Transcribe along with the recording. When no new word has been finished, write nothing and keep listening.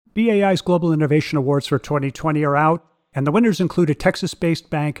BAI's Global Innovation Awards for 2020 are out, and the winners include a Texas-based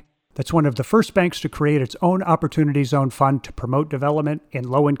bank that's one of the first banks to create its own Opportunity Zone fund to promote development in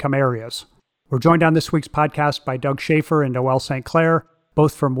low-income areas. We're joined on this week's podcast by Doug Schaefer and Noelle St. Clair,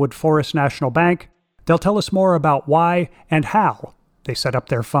 both from Woodforest National Bank. They'll tell us more about why and how they set up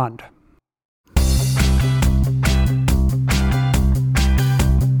their fund.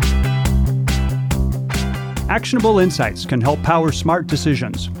 Actionable insights can help power smart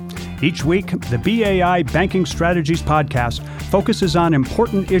decisions. Each week, the BAI Banking Strategies podcast focuses on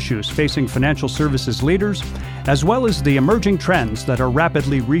important issues facing financial services leaders, as well as the emerging trends that are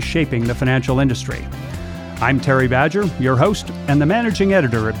rapidly reshaping the financial industry. I'm Terry Badger, your host and the managing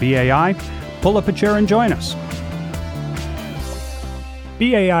editor at BAI. Pull up a chair and join us.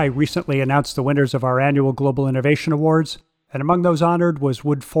 BAI recently announced the winners of our annual Global Innovation Awards, and among those honored was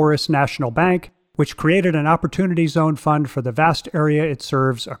Woodforest National Bank, which created an Opportunity Zone fund for the vast area it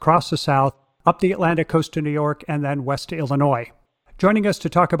serves across the South, up the Atlantic coast to New York, and then west to Illinois. Joining us to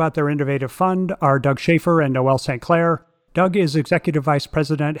talk about their innovative fund are Doug Schaefer and Noelle St. Clair. Doug is Executive Vice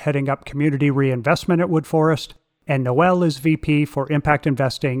President heading up Community Reinvestment at Woodforest, and Noelle is VP for Impact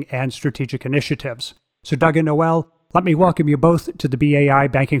Investing and Strategic Initiatives. So Doug and Noelle, let me welcome you both to the BAI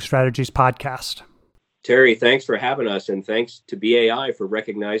Banking Strategies podcast. Terry, thanks for having us, and thanks to BAI for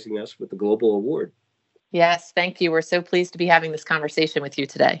recognizing us with the Global Award. Yes, thank you. We're so pleased to be having this conversation with you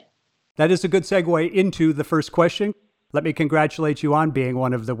today. That is a good segue into the first question. Let me congratulate you on being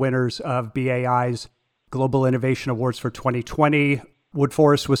one of the winners of BAI's Global Innovation Awards for 2020.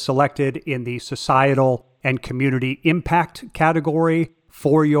 Woodforest was selected in the Societal and Community Impact category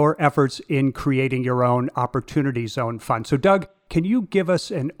for your efforts in creating your own Opportunity Zone fund. So Doug, can you give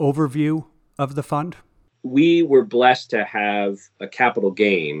us an overview of the fund? We were blessed to have a capital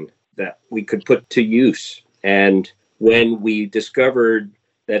gain that we could put to use. And when we discovered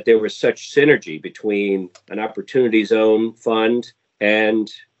that there was such synergy between an Opportunity Zone fund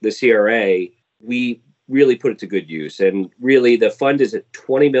and the CRA, we really put it to good use. And really, the fund is a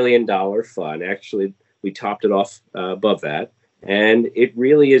 $20 million fund. Actually, we topped it off above that. And it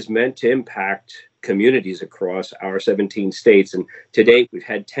really is meant to impact communities across our 17 states. And to date, we've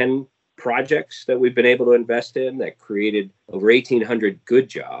had 10 projects that we've been able to invest in that created over 1,800 good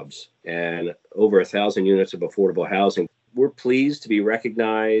jobs and over 1,000 units of affordable housing. We're pleased to be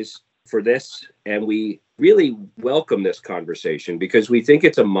recognized for this, and we really welcome this conversation because we think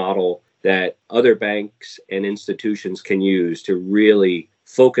it's a model that other banks and institutions can use to really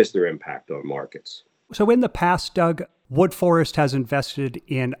focus their impact on markets. So in the past, Doug, Woodforest has invested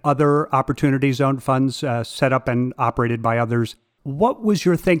in other Opportunity Zone funds set up and operated by others. What was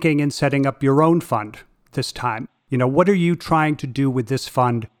your thinking in setting up your own fund this time? What are you trying to do with this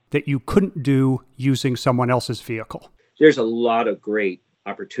fund that you couldn't do using someone else's vehicle? There's a lot of great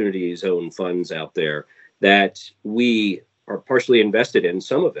Opportunity Zone funds out there that we are partially invested in,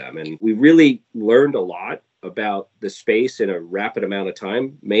 some of them. And we really learned a lot about the space in a rapid amount of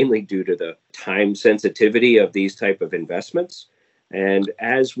time, mainly due to the time sensitivity of these type of investments. And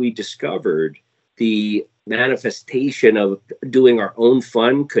as we discovered, the manifestation of doing our own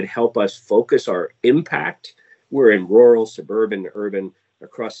fund could help us focus our impact. We're in rural, suburban, urban,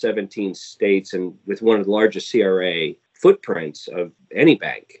 across 17 states, and with one of the largest CRA footprints of any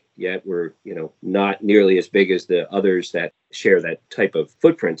bank. Yet we're, not nearly as big as the others that share that type of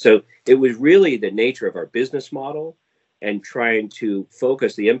footprint. So it was really the nature of our business model and trying to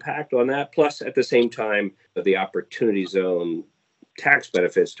focus the impact on that. Plus, at the same time, the Opportunity Zone tax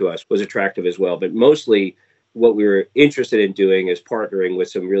benefits to us was attractive as well. But mostly what we were interested in doing is partnering with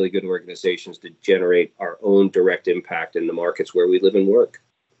some really good organizations to generate our own direct impact in the markets where we live and work.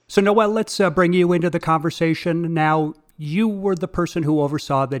 So Noelle, let's bring you into the conversation. Now, you were the person who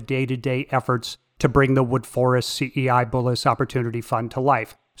oversaw the day-to-day efforts to bring the Woodforest CEI Bullis Opportunity Fund to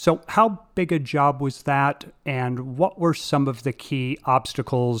life. So how big a job was that, and what were some of the key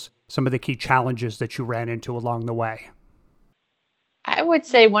obstacles, some of the key challenges that you ran into along the way? I would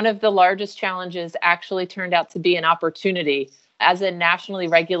say one of the largest challenges actually turned out to be an opportunity. As a nationally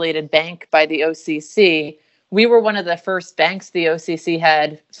regulated bank by the OCC, we were one of the first banks the OCC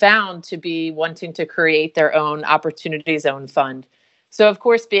had found to be wanting to create their own Opportunity Zone fund. So, of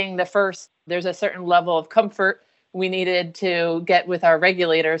course, being the first, there's a certain level of comfort we needed to get with our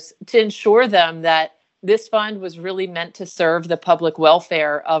regulators to ensure them that this fund was really meant to serve the public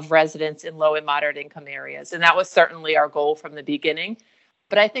welfare of residents in low and moderate income areas. And that was certainly our goal from the beginning.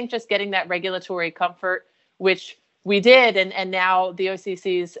 But I think just getting that regulatory comfort, which we did, and now the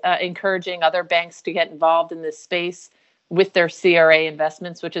OCC is encouraging other banks to get involved in this space with their CRA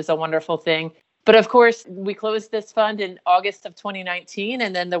investments, which is a wonderful thing. But of course, we closed this fund in August of 2019,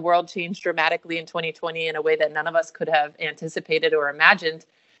 and then the world changed dramatically in 2020 in a way that none of us could have anticipated or imagined.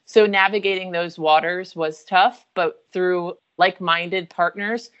 So navigating those waters was tough, but through like-minded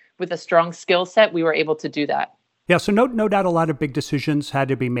partners with a strong skill set, we were able to do that. Yeah, so no doubt a lot of big decisions had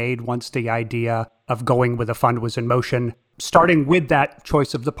to be made once the idea of going with a fund was in motion, starting with that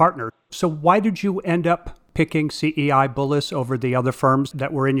choice of the partner. So why did you end up picking CEI Bullis over the other firms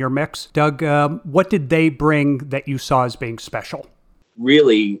that were in your mix? Doug, what did they bring that you saw as being special?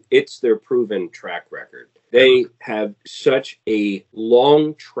 Really, it's their proven track record. They have such a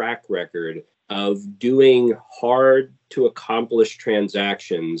long track record of doing hard to accomplish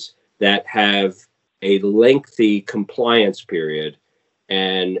transactions that have a lengthy compliance period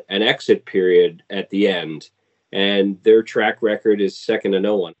and an exit period at the end. And their track record is second to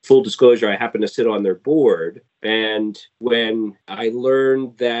no one. Full disclosure, I happen to sit on their board. And when I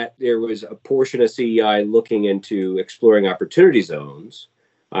learned that there was a portion of CEI looking into exploring opportunity zones,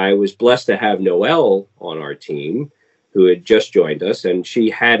 I was blessed to have Noelle on our team, who had just joined us. And she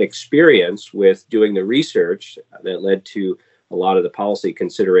had experience with doing the research that led to a lot of the policy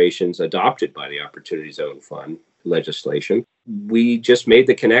considerations adopted by the Opportunity Zone Fund legislation. We just made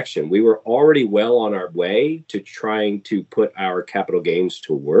the connection. We were already well on our way to trying to put our capital gains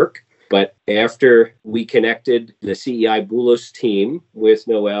to work. But after we connected the CEI Bullis team with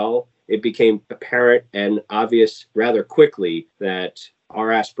Noelle, it became apparent and obvious rather quickly that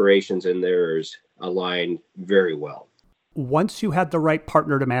our aspirations and theirs aligned very well. Once you had the right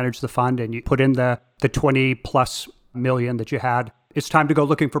partner to manage the fund and you put in the 20 plus million that you had, it's time to go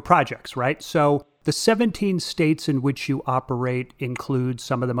looking for projects, right? So the 17 states in which you operate include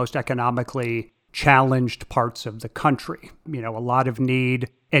some of the most economically challenged parts of the country. A lot of need,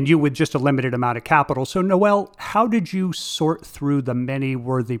 and you with just a limited amount of capital. So Noelle, how did you sort through the many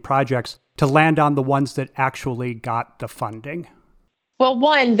worthy projects to land on the ones that actually got the funding? Well,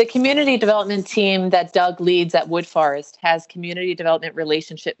 one, the community development team that Doug leads at Woodforest has community development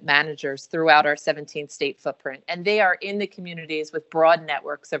relationship managers throughout our 17-state footprint. And they are in the communities with broad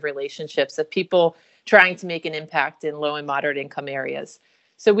networks of relationships of people trying to make an impact in low and moderate income areas.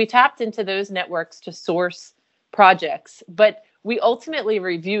 So we tapped into those networks to source projects, but we ultimately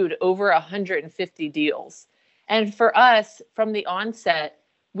reviewed over 150 deals. And for us, from the onset,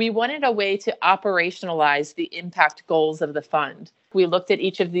 we wanted a way to operationalize the impact goals of the fund. We looked at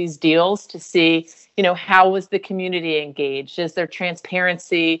each of these deals to see, how was the community engaged? Is there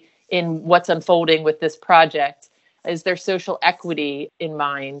transparency in what's unfolding with this project? Is there social equity in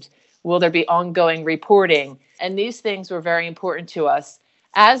mind? Will there be ongoing reporting? And these things were very important to us,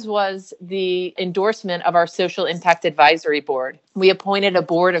 as was the endorsement of our Social Impact Advisory Board. We appointed a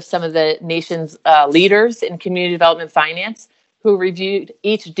board of some of the nation's leaders in community development finance who reviewed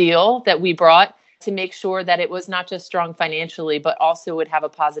each deal that we brought to make sure that it was not just strong financially, but also would have a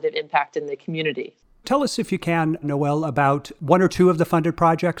positive impact in the community. Tell us, if you can, Noelle, about one or two of the funded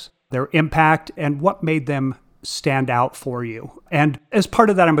projects, their impact, and what made them stand out for you. And as part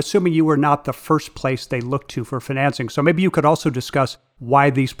of that, I'm assuming you were not the first place they looked to for financing. So maybe you could also discuss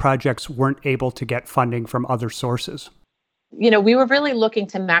why these projects weren't able to get funding from other sources. We were really looking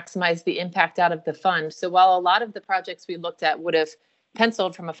to maximize the impact out of the fund. So while a lot of the projects we looked at would have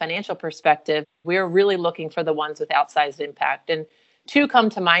penciled from a financial perspective, we were really looking for the ones with outsized impact. And two come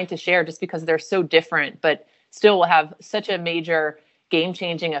to mind to share just because they're so different, but still will have such a major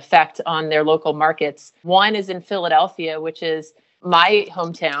game-changing effect on their local markets. One is in Philadelphia, which is my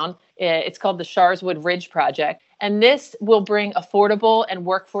hometown. It's called the Sharswood Ridge Project. And this will bring affordable and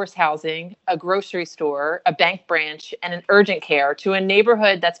workforce housing, a grocery store, a bank branch, and an urgent care to a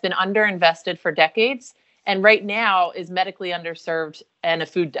neighborhood that's been underinvested for decades and right now is medically underserved and a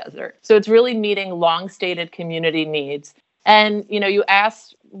food desert. So it's really meeting long-stated community needs. And, you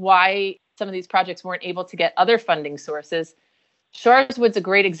asked why some of these projects weren't able to get other funding sources. Sharswood's a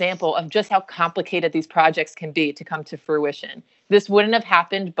great example of just how complicated these projects can be to come to fruition. This wouldn't have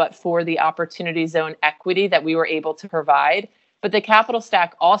happened but for the Opportunity Zone equity that we were able to provide. But the capital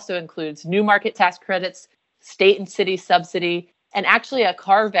stack also includes new market tax credits, state and city subsidy, and actually a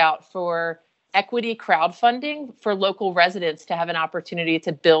carve out for equity crowdfunding for local residents to have an opportunity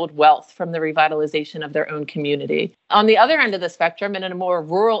to build wealth from the revitalization of their own community. On the other end of the spectrum, and in a more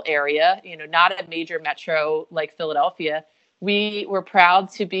rural area, not a major metro like Philadelphia, we were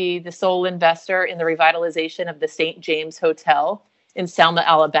proud to be the sole investor in the revitalization of the St. James Hotel in Selma,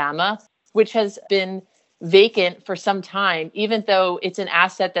 Alabama, which has been vacant for some time, even though it's an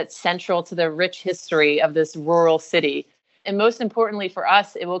asset that's central to the rich history of this rural city. And most importantly for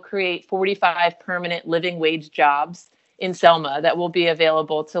us, it will create 45 permanent living wage jobs in Selma that will be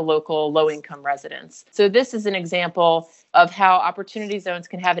available to local low-income residents. So this is an example of how opportunity zones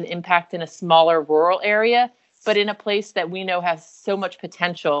can have an impact in a smaller rural area, but in a place that we know has so much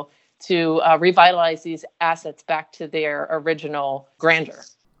potential to revitalize these assets back to their original grandeur.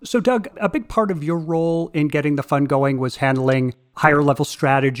 So, Doug, a big part of your role in getting the fund going was handling higher level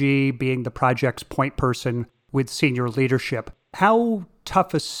strategy, being the project's point person with senior leadership. How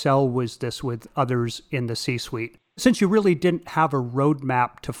tough a sell was this with others in the C-suite? Since you really didn't have a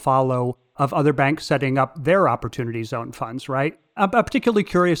roadmap to follow of other banks setting up their opportunity zone funds, right? I'm particularly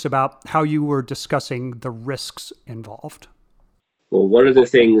curious about how you were discussing the risks involved. Well, one of the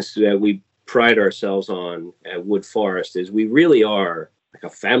things that we pride ourselves on at Wood Forest is we really are like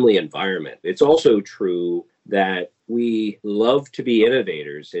a family environment. It's also true that we love to be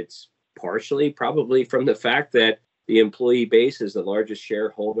innovators. It's partially probably from the fact that the employee base is the largest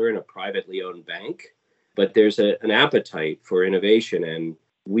shareholder in a privately owned bank, but there's an appetite for innovation, and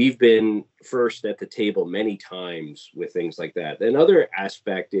we've been first at the table many times with things like that. Another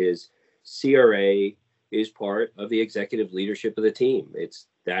aspect is CRA is part of the executive leadership of the team. It's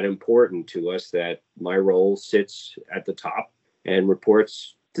that important to us that my role sits at the top and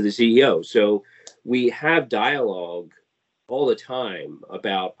reports to the CEO. So we have dialogue all the time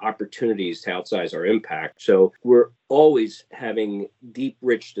about opportunities to outsize our impact. So we're always having deep,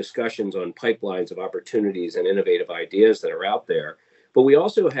 rich discussions on pipelines of opportunities and innovative ideas that are out there. But we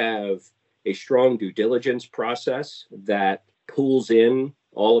also have a strong due diligence process that pulls in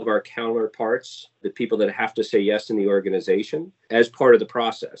all of our counterparts, the people that have to say yes in the organization, as part of the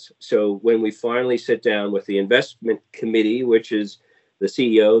process. So when we finally sit down with the investment committee, which is the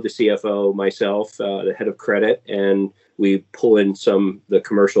CEO, the CFO, myself, the head of credit, and we pull in the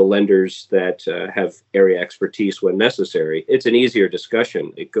commercial lenders that have area expertise when necessary, it's an easier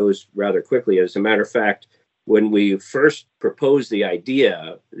discussion. It goes rather quickly. As a matter of fact, when we first proposed the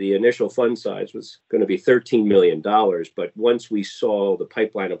idea, the initial fund size was going to be $13 million. But once we saw the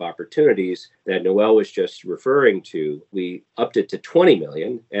pipeline of opportunities that Noelle was just referring to, we upped it to $20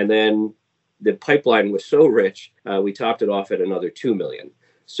 million. And then the pipeline was so rich, we topped it off at another $2 million.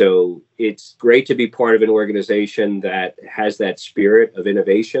 So it's great to be part of an organization that has that spirit of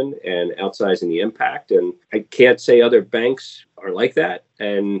innovation and outsizing the impact. And I can't say other banks are like that.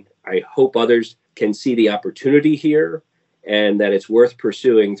 And I hope others can see the opportunity here and that it's worth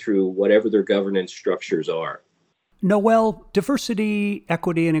pursuing through whatever their governance structures are. Noelle, diversity,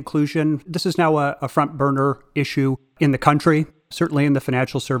 equity, and inclusion, this is now a front burner issue in the country, certainly in the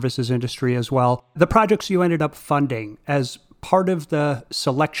financial services industry as well. The projects you ended up funding, as part of the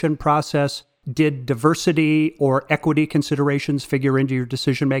selection process, did diversity or equity considerations figure into your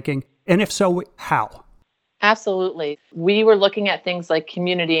decision making? And if so, how? Absolutely. We were looking at things like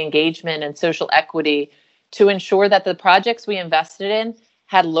community engagement and social equity to ensure that the projects we invested in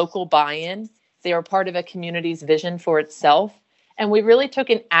had local buy-in. They were part of a community's vision for itself. And we really took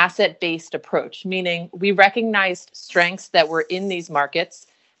an asset-based approach, meaning we recognized strengths that were in these markets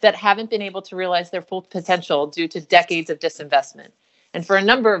that haven't been able to realize their full potential due to decades of disinvestment. And for a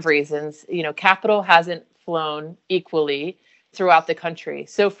number of reasons, capital hasn't flown equally throughout the country.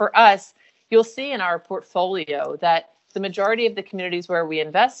 So for us, you'll see in our portfolio that the majority of the communities where we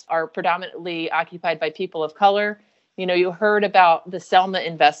invest are predominantly occupied by people of color. You heard about the Selma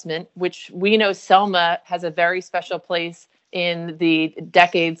investment, which we know Selma has a very special place in the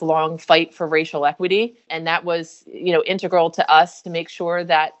decades-long fight for racial equity. And that was, integral to us to make sure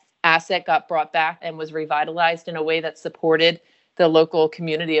that asset got brought back and was revitalized in a way that supported the local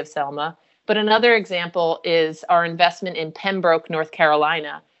community of Selma. But another example is our investment in Pembroke, North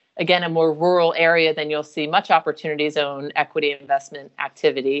Carolina. Again, a more rural area than you'll see much opportunity zone equity investment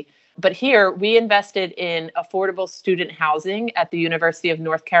activity. But here we invested in affordable student housing at the University of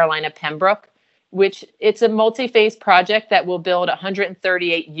North Carolina, Pembroke, which it's a multi-phase project that will build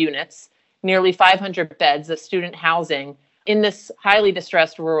 138 units, nearly 500 beds of student housing in this highly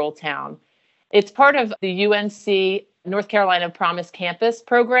distressed rural town. It's part of the UNC North Carolina Promise Campus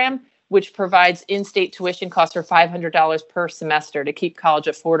program, which provides in-state tuition costs for $500 per semester to keep college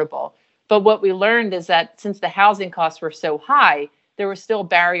affordable. But what we learned is that since the housing costs were so high, there was still a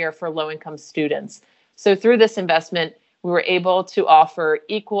barrier for low-income students. So through this investment, we were able to offer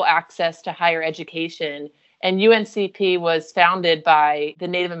equal access to higher education. And UNCP was founded by the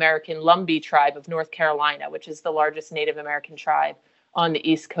Native American Lumbee tribe of North Carolina, which is the largest Native American tribe on the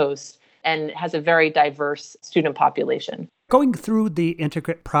East Coast and has a very diverse student population. Going through the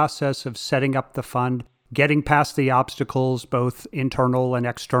intricate process of setting up the fund, getting past the obstacles, both internal and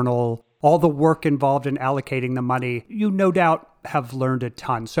external, all the work involved in allocating the money, you no doubt have learned a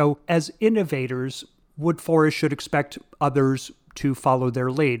ton. So as innovators, Woodforest should expect others to follow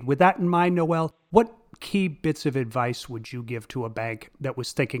their lead. With that in mind, Noelle, what key bits of advice would you give to a bank that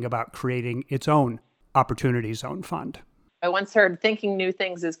was thinking about creating its own Opportunity Zone fund? I once heard thinking new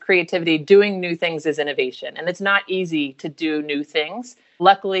things is creativity, doing new things is innovation. And it's not easy to do new things.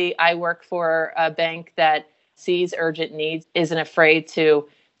 Luckily, I work for a bank that sees urgent needs, isn't afraid to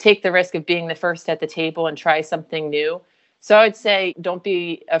take the risk of being the first at the table and try something new. So I would say don't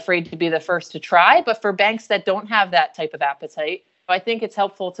be afraid to be the first to try. But for banks that don't have that type of appetite, I think it's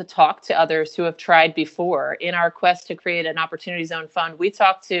helpful to talk to others who have tried before. In our quest to create an Opportunity Zone fund, we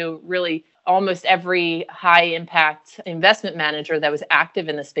talked to really almost every high impact investment manager that was active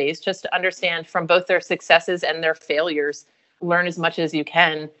in the space, just to understand from both their successes and their failures, learn as much as you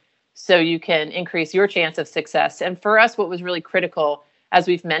can so you can increase your chance of success. And for us, what was really critical, as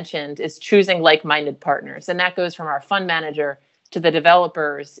we've mentioned, is choosing like-minded partners. And that goes from our fund manager to the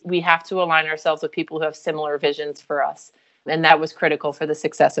developers. We have to align ourselves with people who have similar visions for us. And that was critical for the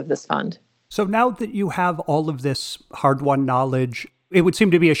success of this fund. So now that you have all of this hard-won knowledge, it would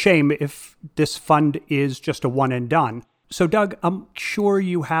seem to be a shame if this fund is just a one and done. So Doug, I'm sure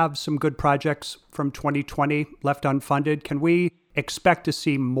you have some good projects from 2020 left unfunded. Can we expect to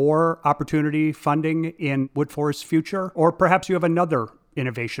see more opportunity funding in Woodforest's future? Or perhaps you have another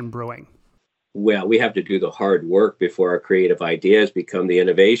innovation brewing? Well, we have to do the hard work before our creative ideas become the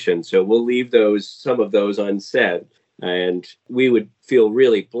innovation. So we'll leave some of those unsaid. And we would feel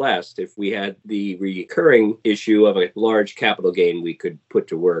really blessed if we had the recurring issue of a large capital gain we could put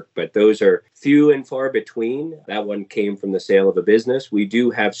to work. But those are few and far between. That one came from the sale of a business. We do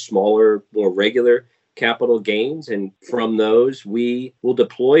have smaller, more regular capital gains. And from those, we will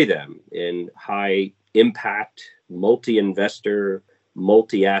deploy them in high impact, multi-investor,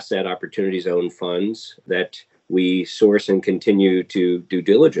 multi-asset Opportunity Zone funds that we source and continue to do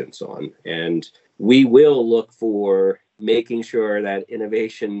diligence on. And we will look for making sure that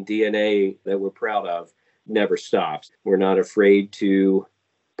innovation DNA that we're proud of never stops. We're not afraid to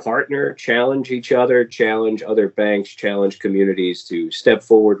partner, challenge each other, challenge other banks, challenge communities to step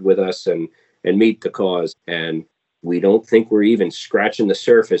forward with us and meet the cause. And we don't think we're even scratching the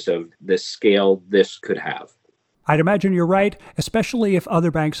surface of the scale this could have. I'd imagine you're right, especially if other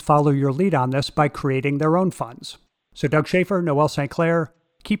banks follow your lead on this by creating their own funds. So Doug Schaefer, Noelle St. Clair,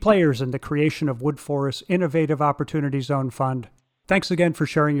 key players in the creation of Woodforest's innovative Opportunity Zone Fund. Thanks again for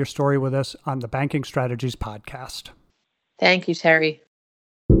sharing your story with us on the Banking Strategies podcast. Thank you, Terry.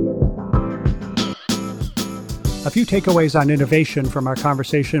 A few takeaways on innovation from our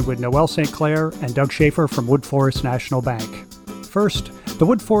conversation with Noelle St. Clair and Doug Schaefer from Woodforest National Bank. First, the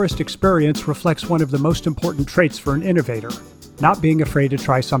Woodforest experience reflects one of the most important traits for an innovator, not being afraid to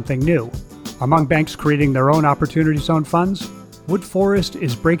try something new. Among banks creating their own Opportunity Zone funds, Woodforest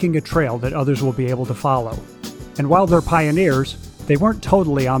is breaking a trail that others will be able to follow. And while they're pioneers, they weren't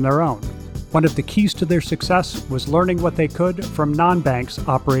totally on their own. One of the keys to their success was learning what they could from non-banks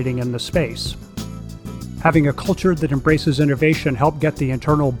operating in the space. Having a culture that embraces innovation helped get the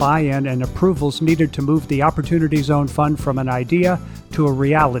internal buy-in and approvals needed to move the Opportunity Zone Fund from an idea to a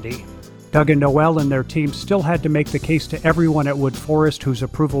reality. Doug and Noelle and their team still had to make the case to everyone at Woodforest whose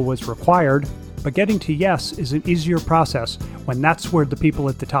approval was required, but getting to yes is an easier process when that's where the people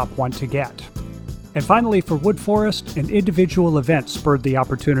at the top want to get. And finally, for Woodforest, an individual event spurred the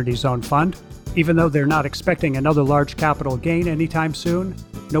Opportunity Zone Fund. Even though they're not expecting another large capital gain anytime soon,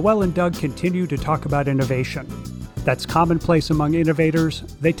 Noelle and Doug continue to talk about innovation. That's commonplace among innovators.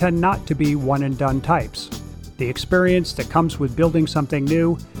 They tend not to be one-and-done types. The experience that comes with building something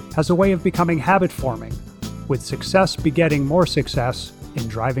new has a way of becoming habit-forming, with success begetting more success in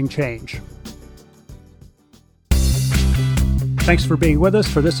driving change. Thanks for being with us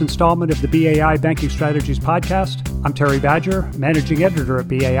for this installment of the BAI Banking Strategies podcast. I'm Terry Badger, Managing Editor at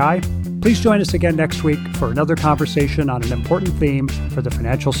BAI. Please join us again next week for another conversation on an important theme for the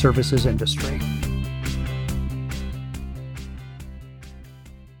financial services industry.